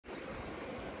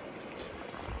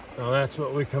Now that's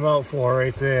what we come out for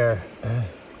right there.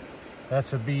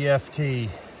 That's a BFT.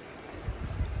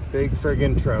 Big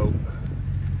friggin' trout.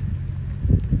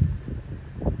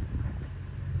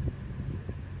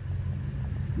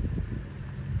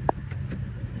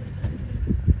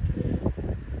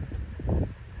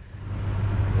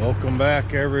 Welcome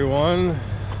back, everyone.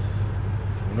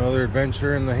 Another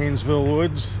adventure in the Haynesville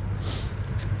woods.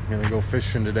 I'm gonna go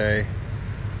fishing today.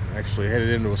 Actually headed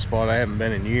into a spot I haven't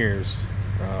been in years.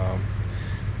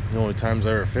 The only times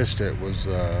I ever fished it was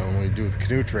when we do the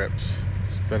canoe trips.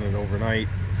 Spend it overnight.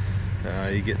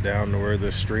 You get down to where the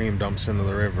stream dumps into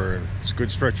the river, and it's a good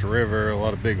stretch of river, a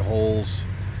lot of big holes,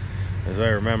 as I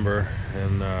remember.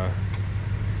 And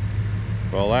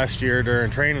well, last year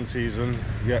during training season,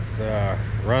 we got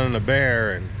running a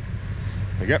bear, and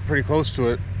I got pretty close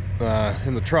to it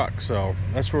in the truck, so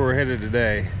that's where we're headed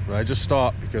today. But I just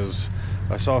stopped because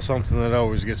I saw something that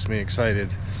always gets me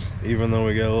excited, even though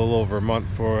we got a little over a month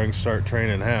before I can start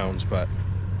training hounds. But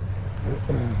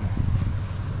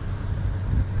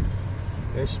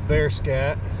there's bear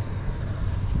scat,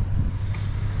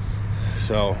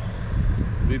 so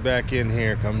we'll be back in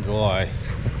here come July.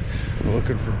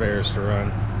 Looking for bears to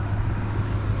run.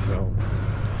 So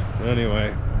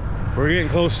anyway, we're getting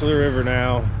close to the river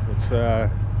now. It's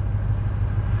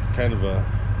kind of a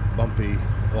bumpy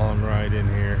long ride in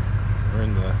here. We're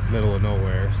in the middle of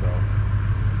nowhere, so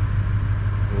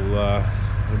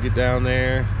we'll get down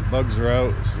there. The bugs are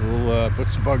out, so we'll put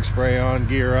some bug spray on,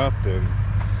 gear up, and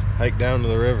hike down to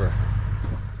the river.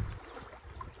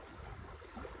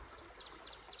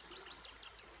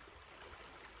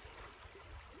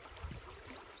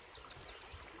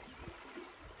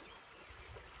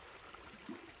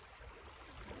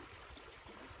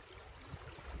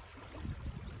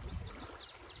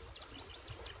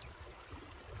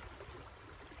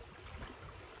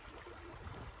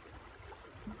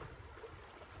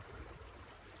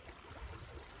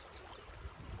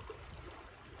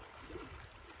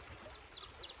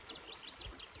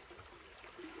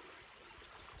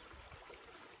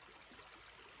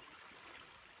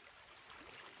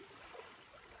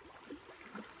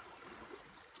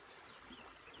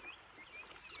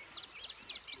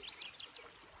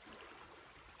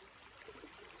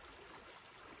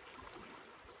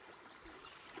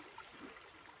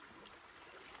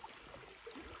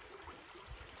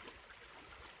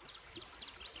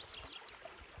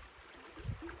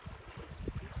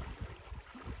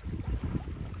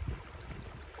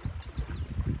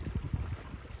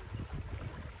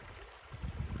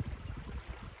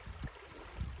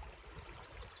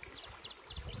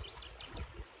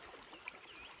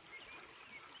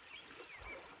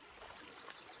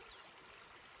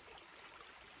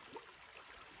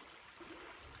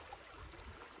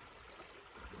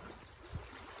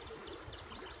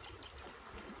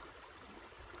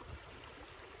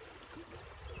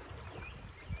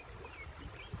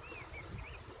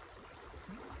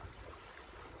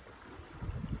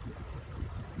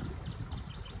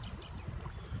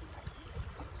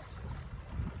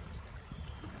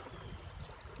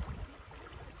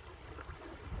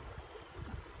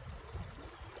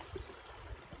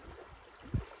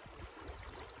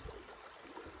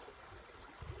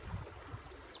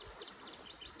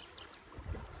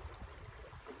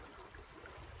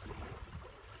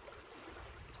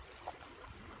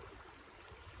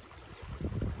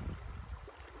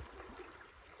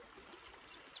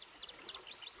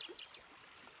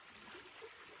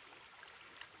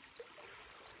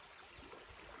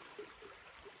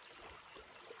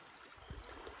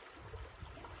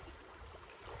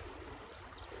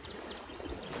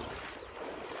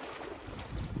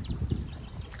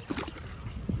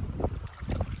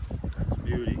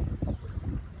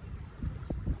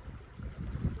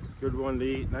 Good one to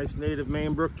eat. Nice native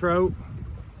Maine brook trout.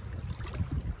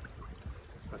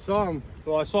 I saw him.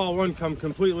 Well, I saw one come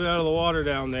completely out of the water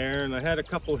down there, and I had a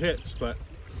couple hits, but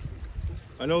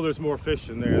I know there's more fish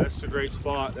in there. That's a great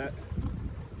spot. That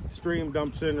stream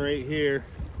dumps in right here.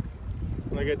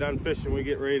 When I get done fishing, we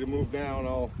get ready to move down.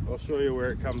 I'll show you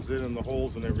where it comes in and the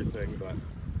holes and everything. But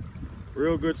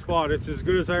real good spot. It's as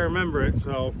good as I remember it,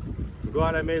 so I'm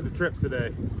glad I made the trip today.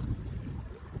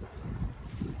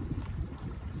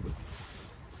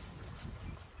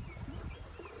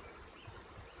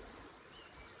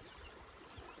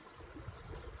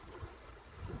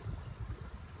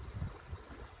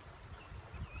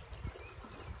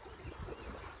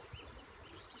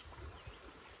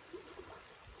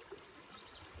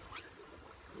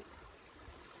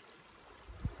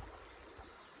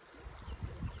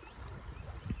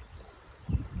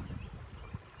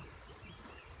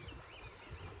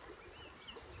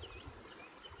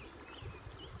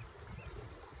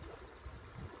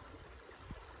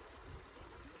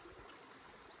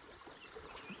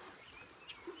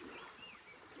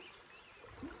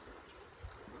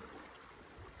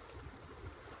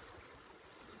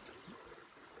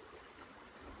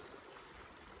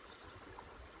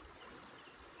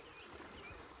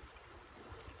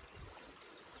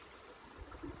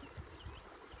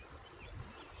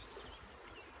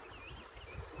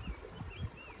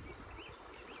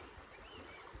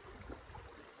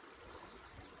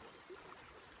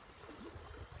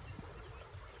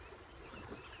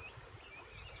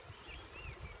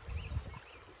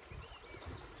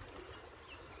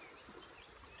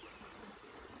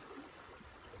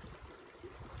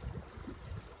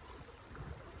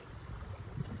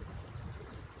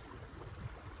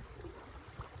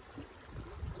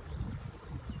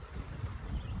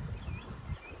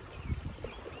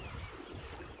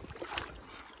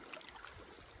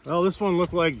 Well, this one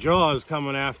looked like Jaws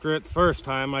coming after it the first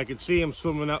time. I could see him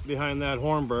swimming up behind that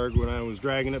Hornberg when I was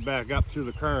dragging it back up through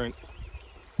the current.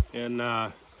 And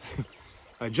I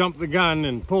jumped the gun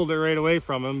and pulled it right away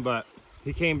from him, but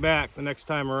he came back the next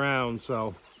time around.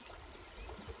 So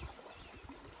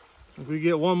if we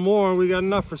get one more, we got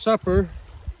enough for supper.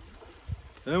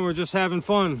 And then we're just having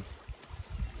fun.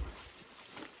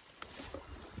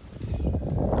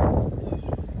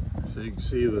 So you can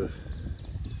see the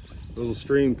little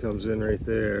stream comes in right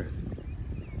there.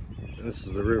 And this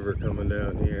is the river coming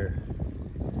down here.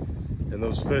 And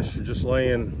those fish are just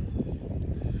laying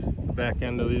the back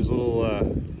end of these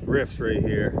little rifts right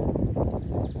here,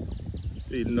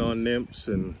 feeding on nymphs.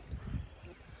 And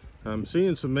I'm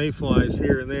seeing some mayflies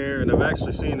here and there, and I've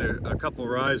actually seen a couple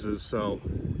rises, so,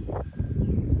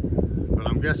 but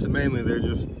I'm guessing mainly they're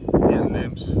just getting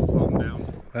nymphs floating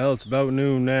down. Well, it's about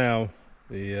noon now.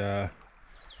 The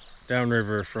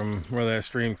downriver from where that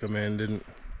stream come in didn't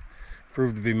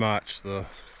prove to be much. The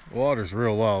water's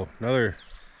real low.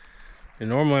 And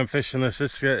normally I'm fishing this,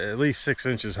 it's at least 6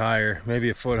 inches higher, maybe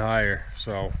a foot higher.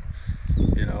 So,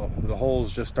 you know, the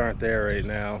holes just aren't there right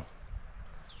now.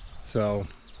 So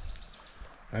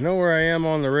I know where I am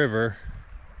on the river,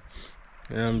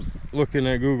 and I'm looking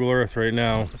at Google Earth right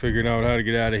now, figuring out how to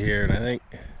get out of here. And I think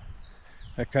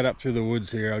I cut up through the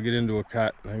woods here. I'll get into a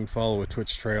cut. I can follow a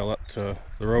twitch trail up to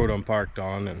the road I'm parked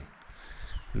on, and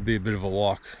it'll be a bit of a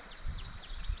walk,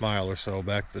 mile or so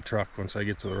back to the truck once I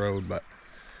get to the road, but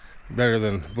better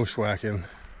than bushwhacking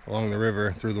along the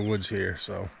river through the woods here.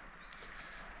 So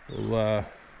we'll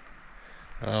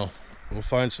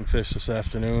find some fish this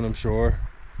afternoon, I'm sure.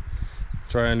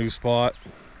 Try a new spot,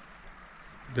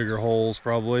 bigger holes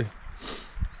probably.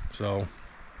 So,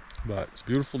 but it's a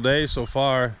beautiful day so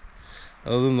far.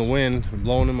 Other than the wind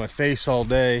blowing in my face all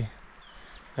day,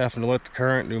 having to let the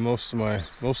current do most of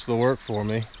the work for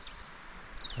me.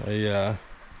 I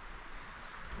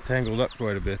tangled up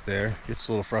quite a bit there. Gets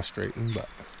a little frustrating, but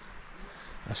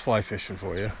that's fly fishing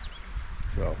for you.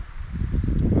 So,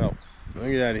 well, let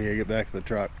me get out of here, get back to the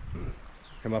truck, and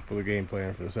come up with a game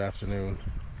plan for this afternoon.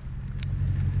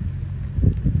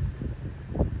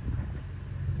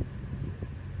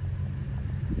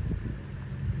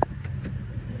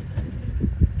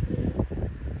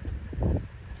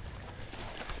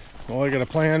 Well, I got a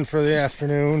plan for the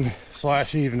afternoon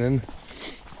 / evening.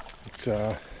 It's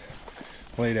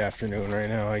late afternoon right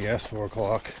now, I guess, 4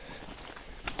 o'clock,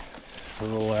 a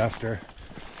little after.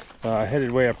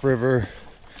 Headed way upriver,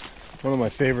 one of my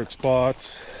favorite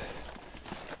spots.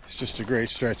 It's just a great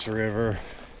stretch of river,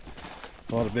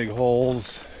 a lot of big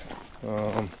holes.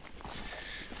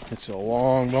 It's a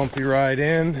long bumpy ride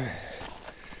in,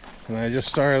 and I just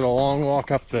started a long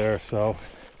walk up there, so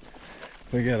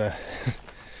we gotta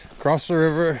cross the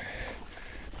river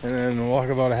and then walk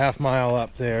about a half mile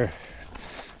up there.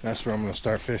 That's where I'm going to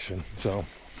start fishing. So,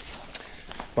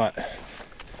 but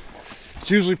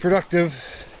it's usually productive.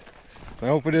 I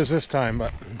hope it is this time,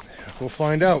 but we'll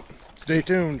find out. Stay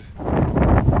tuned.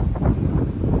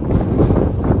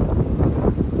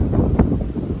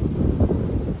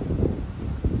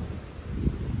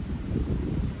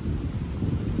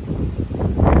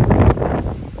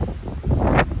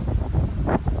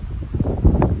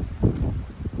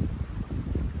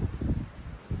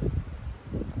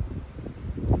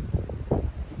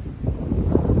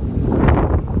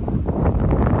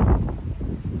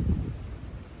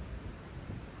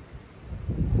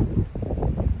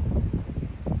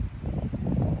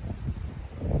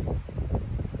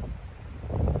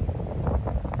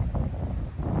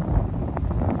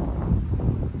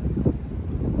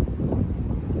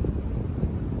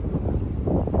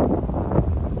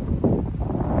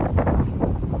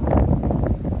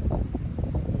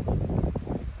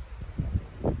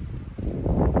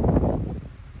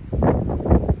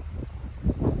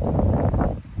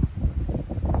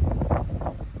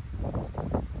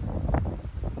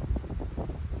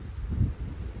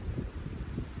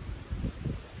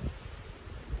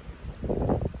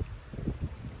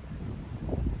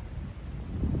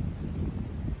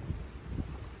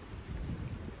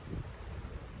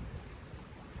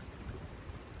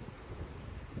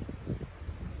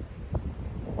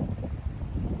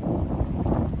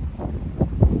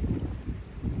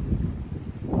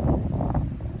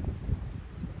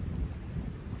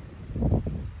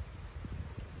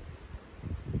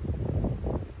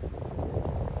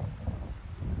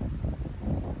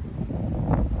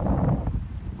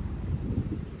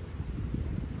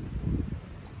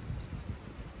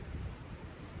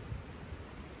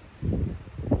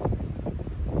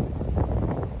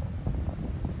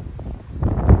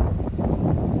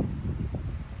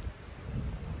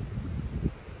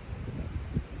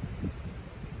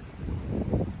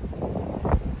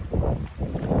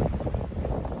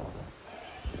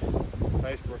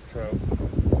 trout.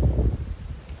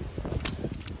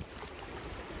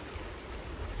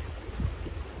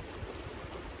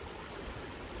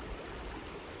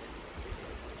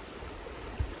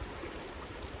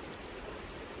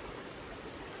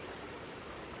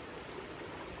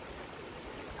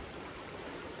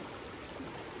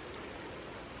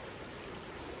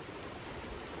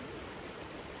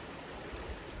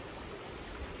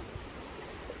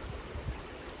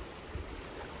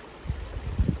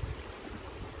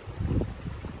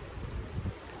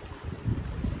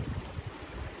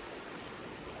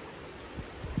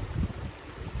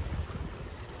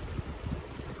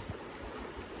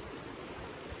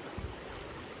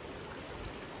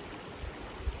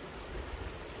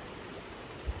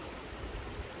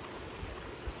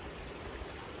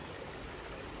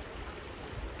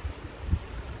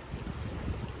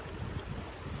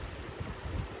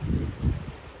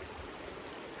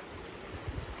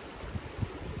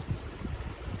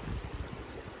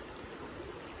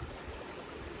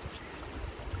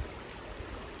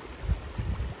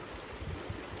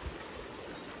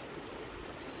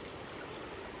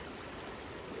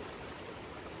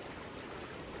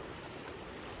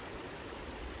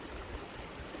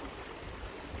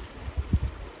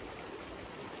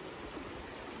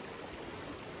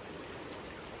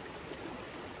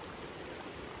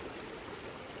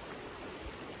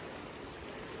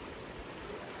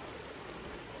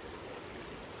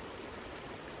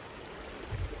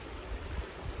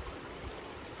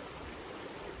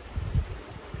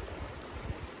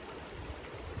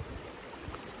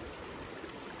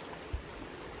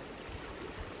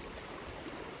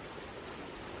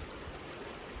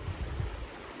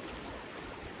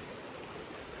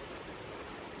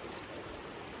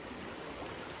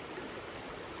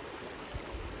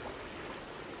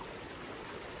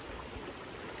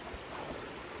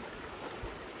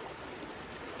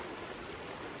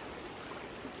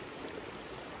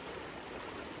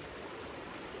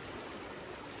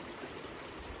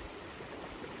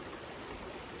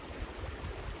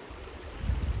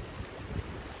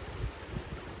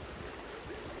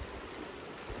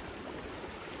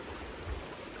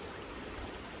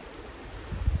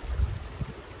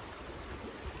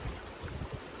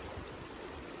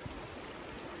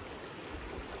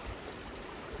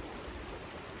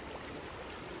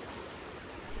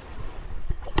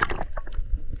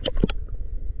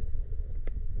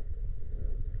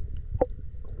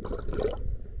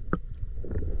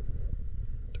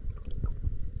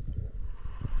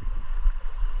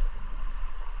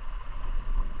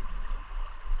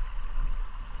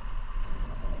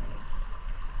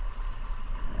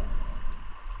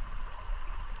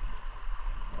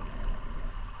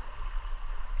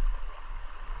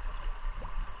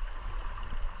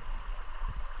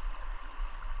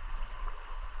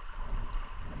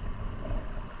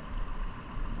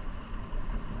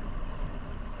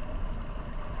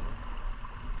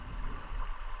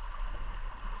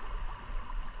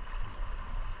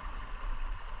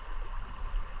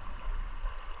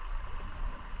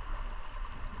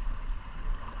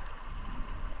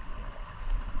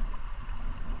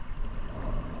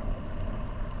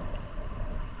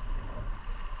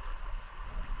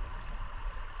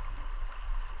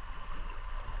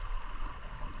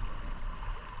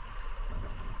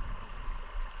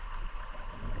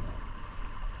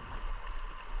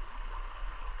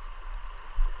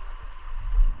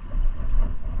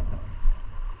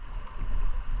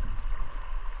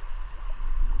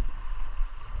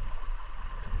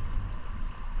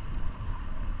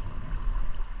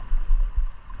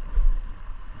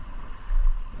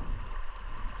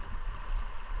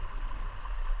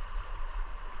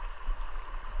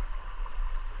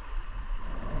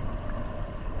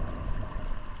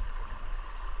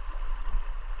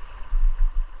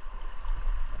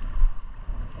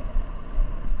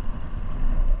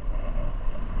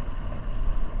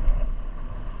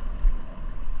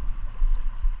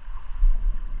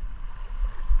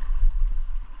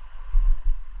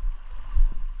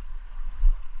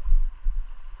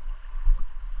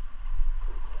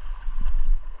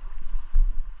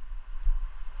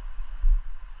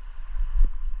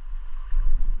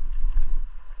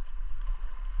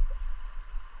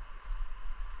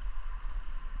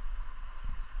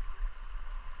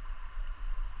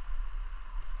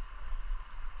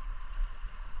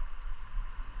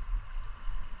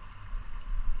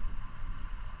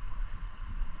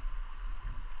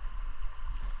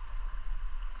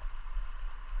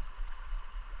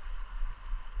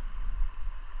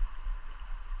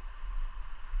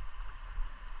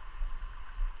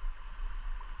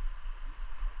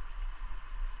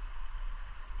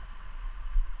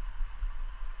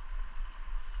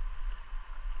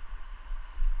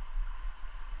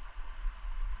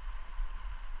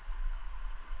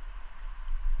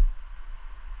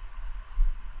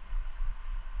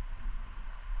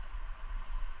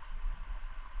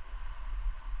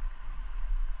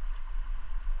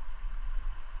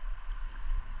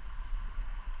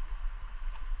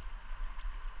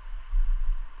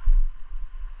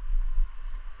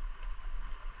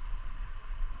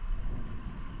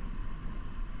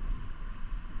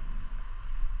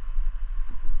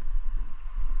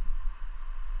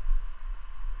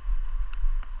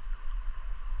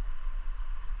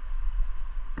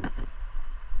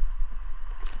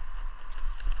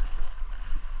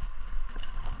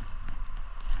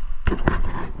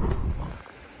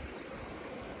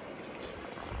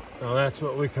 That's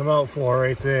what we come out for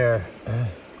right there.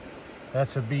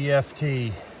 That's a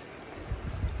BFT.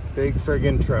 Big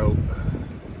friggin' trout.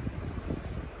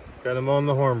 Got him on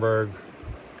the Hornberg.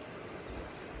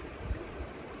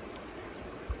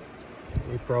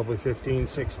 He's probably 15,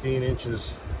 16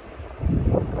 inches.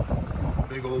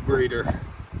 Big old breeder.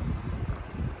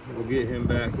 We'll get him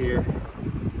back here.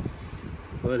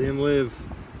 Let him live.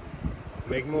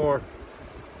 Make more.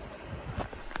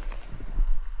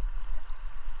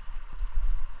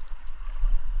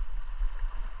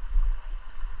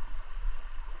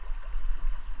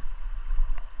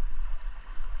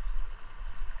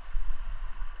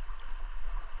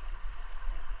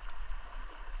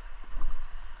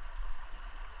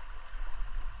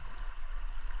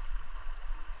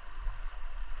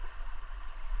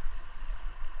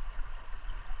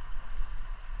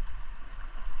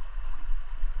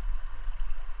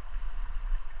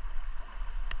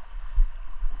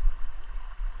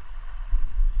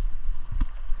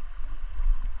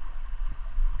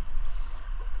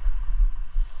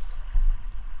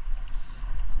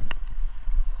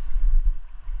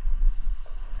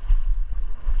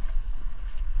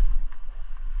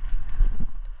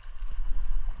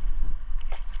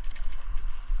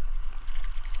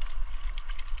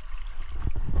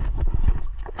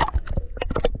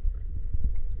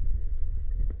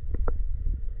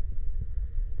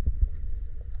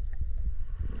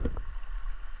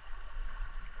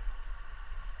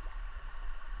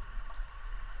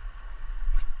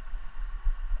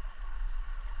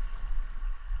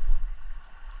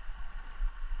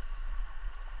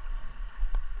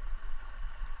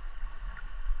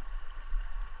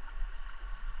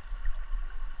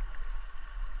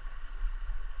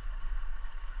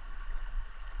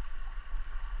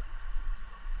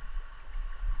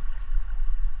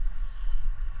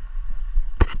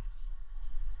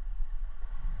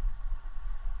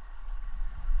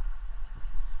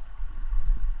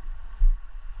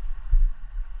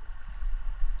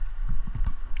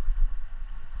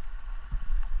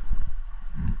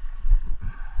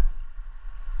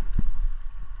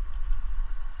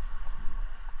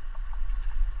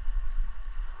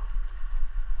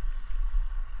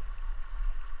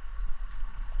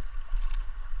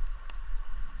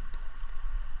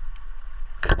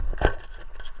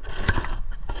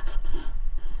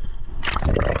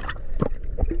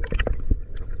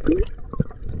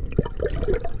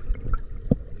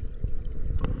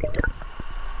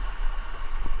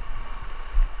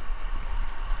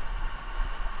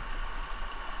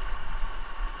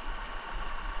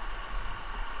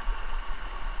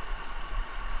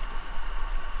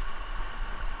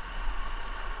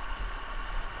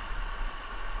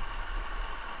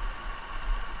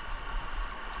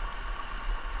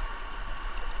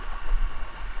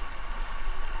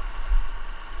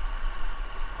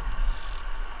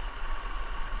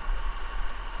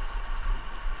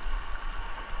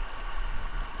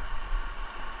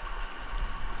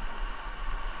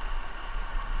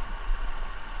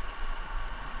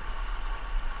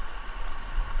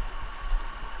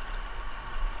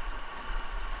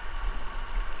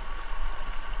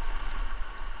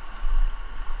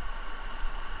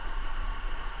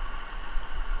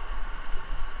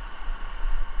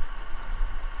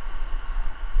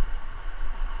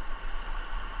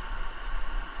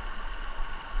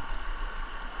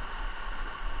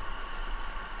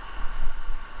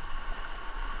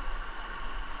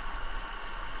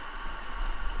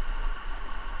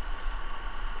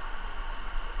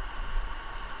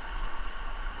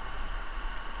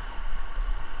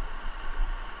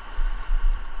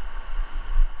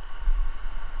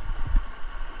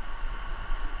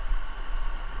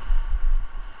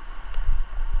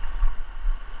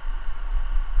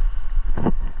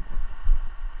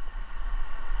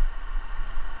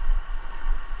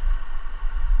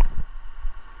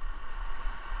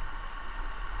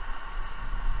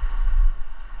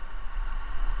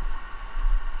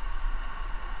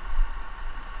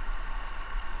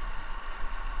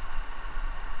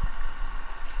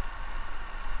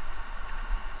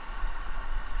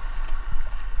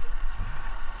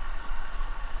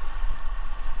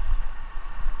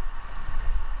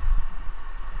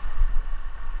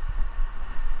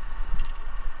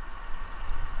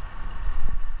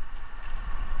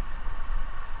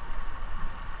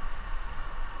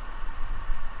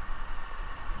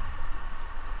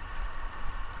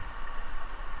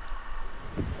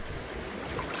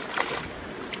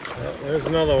 Well, there's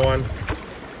another one.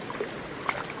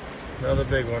 Another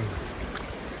big one.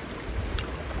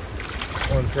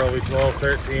 One's probably 12,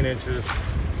 13 inches.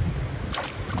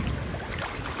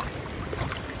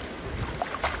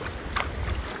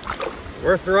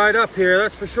 Worth the ride up here,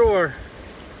 that's for sure.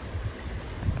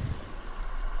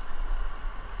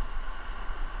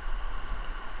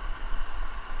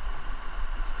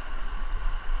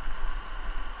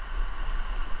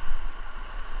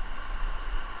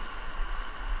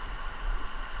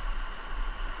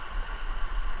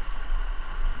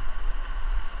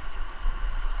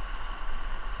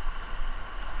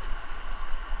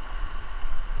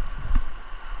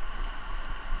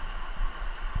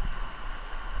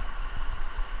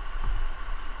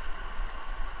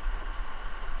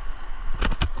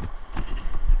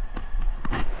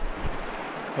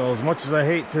 So as much as I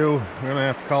hate to, I'm gonna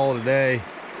have to call it a day.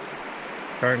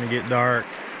 It's starting to get dark.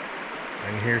 I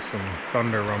can hear some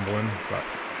thunder rumbling, but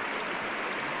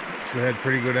she had a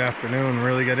pretty good afternoon,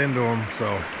 really got into them.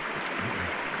 So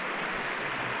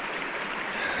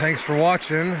thanks for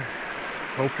watching.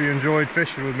 Hope you enjoyed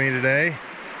fishing with me today.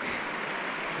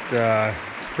 It's a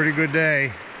pretty good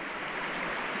day.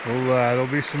 There'll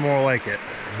be some more like it.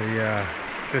 The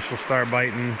fish will start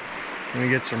biting. We're gonna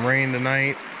get some rain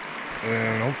tonight,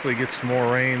 and hopefully get some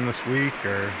more rain this week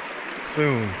or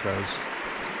soon, because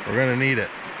we're gonna need it.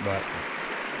 But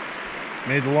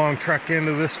made the long trek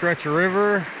into this stretch of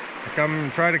river. I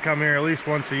try to come here at least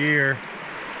once a year,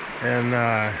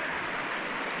 and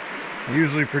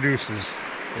usually produces.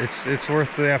 It's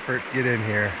worth the effort to get in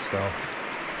here. So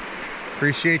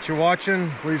appreciate you watching.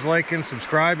 Please like and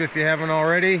subscribe if you haven't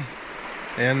already,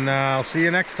 and I'll see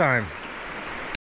you next time.